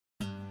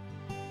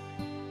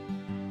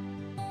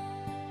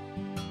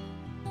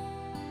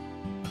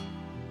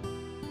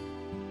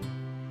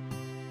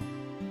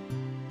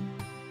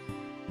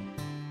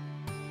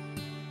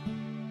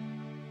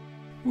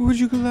Would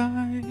you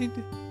glide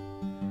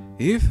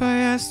if I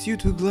asked you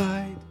to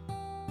glide?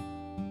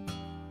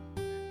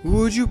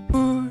 Would you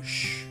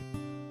push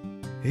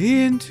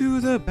into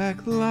the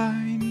back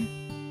line?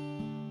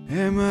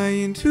 Am I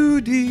in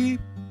too deep?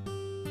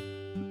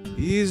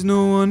 Is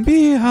no one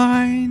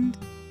behind?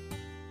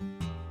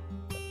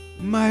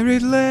 My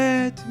rate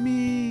let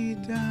me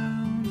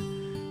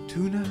down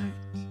tonight.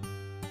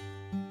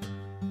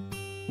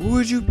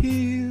 Would you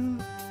peel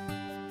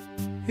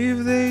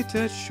if they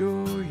touch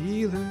your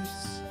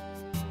healers?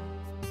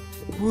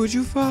 Would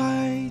you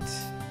fight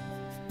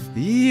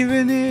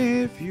even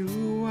if you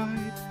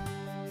wipe?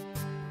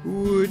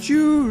 Would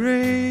you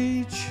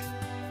rage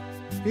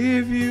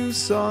if you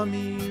saw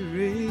me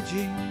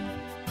raging?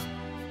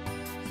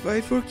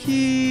 Fight for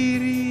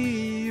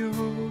Kyrios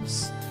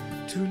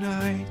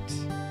tonight.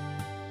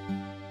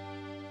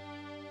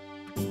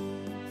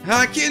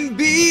 I can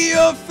be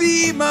your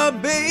FEMA,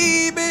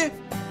 baby.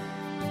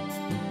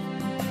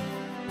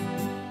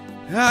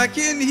 I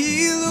can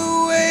heal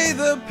away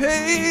the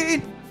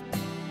pain.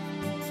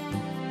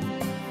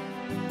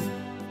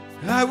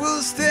 I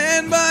will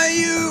stand by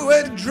you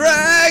at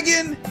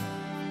Dragon.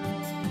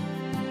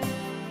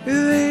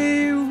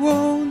 They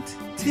won't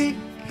take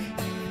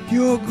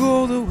your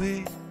gold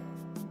away.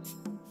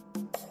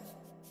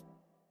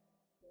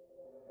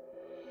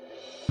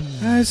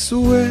 I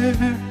swear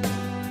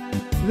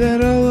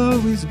that I'll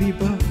always be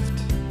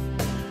buffed.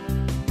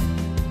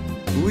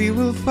 We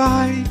will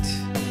fight.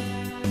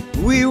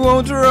 We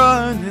won't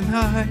run and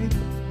hide.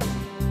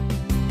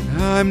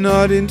 I'm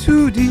not in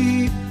too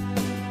deep.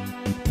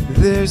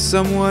 There's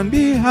someone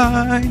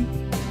behind.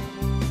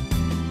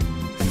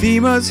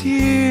 FEMA's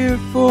here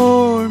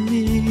for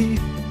me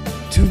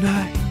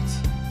tonight.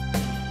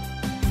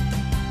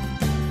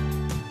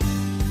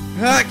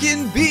 I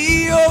can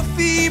be your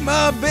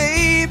FEMA,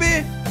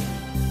 baby.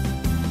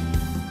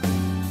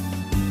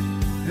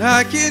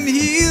 I can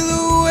heal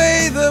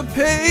away the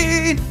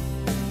pain.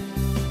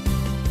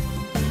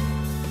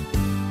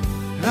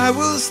 I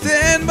will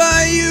stand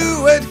by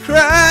you at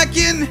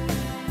Kraken.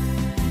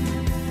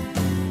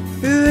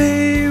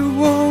 They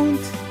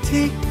won't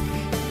take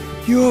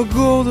your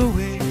gold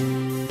away.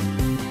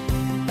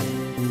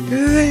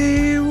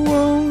 They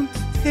won't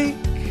take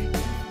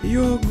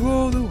your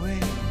gold away.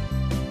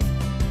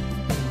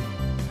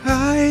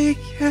 I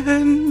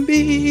can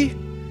be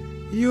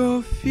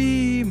your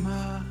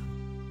FEMA.